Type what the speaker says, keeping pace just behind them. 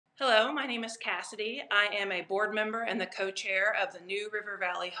Hello, my name is Cassidy. I am a board member and the co-chair of the New River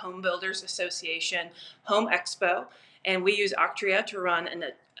Valley Home Builders Association Home Expo, and we use Auctria to run an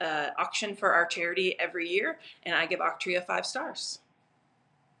auction for our charity every year, and I give Auctria 5 stars.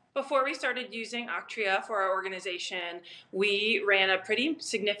 Before we started using Auctria for our organization, we ran a pretty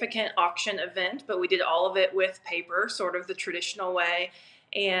significant auction event, but we did all of it with paper, sort of the traditional way,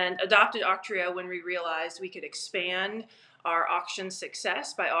 and adopted Auctria when we realized we could expand our auction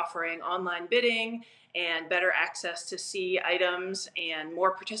success by offering online bidding and better access to see items and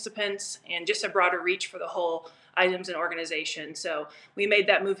more participants and just a broader reach for the whole items and organization. So we made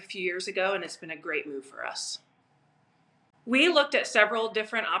that move a few years ago, and it's been a great move for us. We looked at several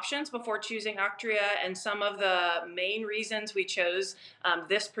different options before choosing Auctria, and some of the main reasons we chose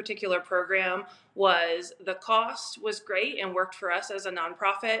this particular program was the cost was great and worked for us as a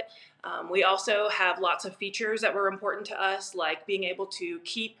nonprofit. We also have lots of features that were important to us, like being able to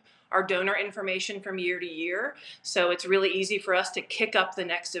keep our donor information from year to year. So it's really easy for us to kick up the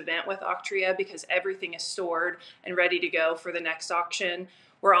next event with Auctria because everything is stored and ready to go for the next auction.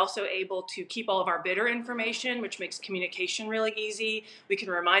 We're also able to keep all of our bidder information, which makes communication really easy. We can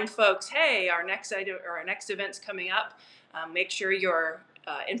remind folks, hey, our next item or our next event's coming up. Make sure your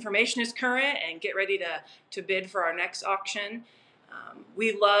information is current and get ready to bid for our next auction.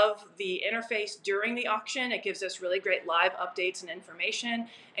 We love the interface during the auction. It gives us really great live updates and information.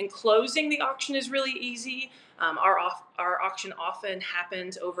 And closing the auction is really easy. Our auction often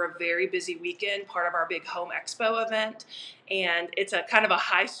happens over a very busy weekend, part of our big home expo event. And it's a kind of a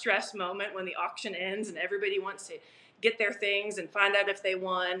high stress moment when the auction ends and everybody wants to get their things and find out if they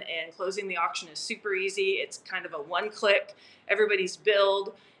won. And closing the auction is super easy. It's kind of a one click, everybody's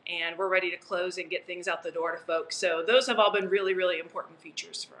billed, and we're ready to close and get things out the door to folks. So those have all been really, really important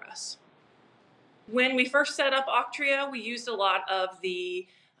features for us. When we first set up Auctria, we used a lot of the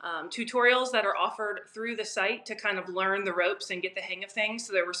tutorials that are offered through the site to kind of learn the ropes and get the hang of things.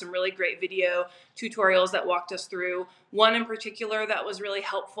 So there were some really great video tutorials that walked us through. One in particular that was really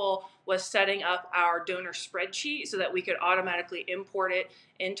helpful was setting up our donor spreadsheet so that we could automatically import it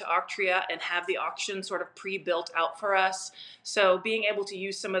into Auctria and have the auction sort of pre-built out for us. So being able to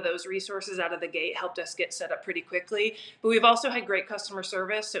use some of those resources out of the gate helped us get set up pretty quickly. But we've also had great customer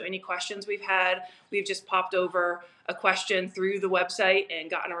service. So any questions we've had, we've just popped over a question through the website and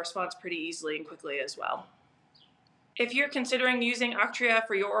gotten a response pretty easily and quickly as well. If you're considering using Auctria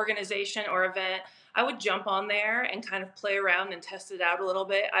for your organization or event, I would jump on there and kind of play around and test it out a little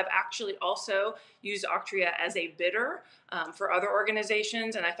bit. I've actually also used Auctria as a bidder for other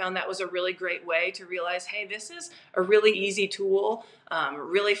organizations, and I found that was a really great way to realize, hey, this is a really easy tool,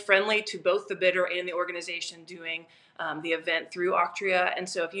 really friendly to both the bidder and the organization doing the event through Auctria. And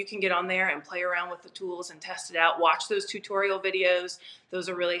so if you can get on there and play around with the tools and test it out, watch those tutorial videos, those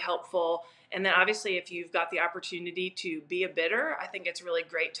are really helpful. And then obviously if you've got the opportunity to be a bidder, I think it's really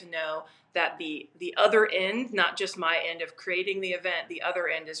great to know that the other end, not just my end of creating the event, the other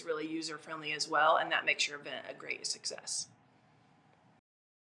end is really user friendly as well, and that makes your event a great success.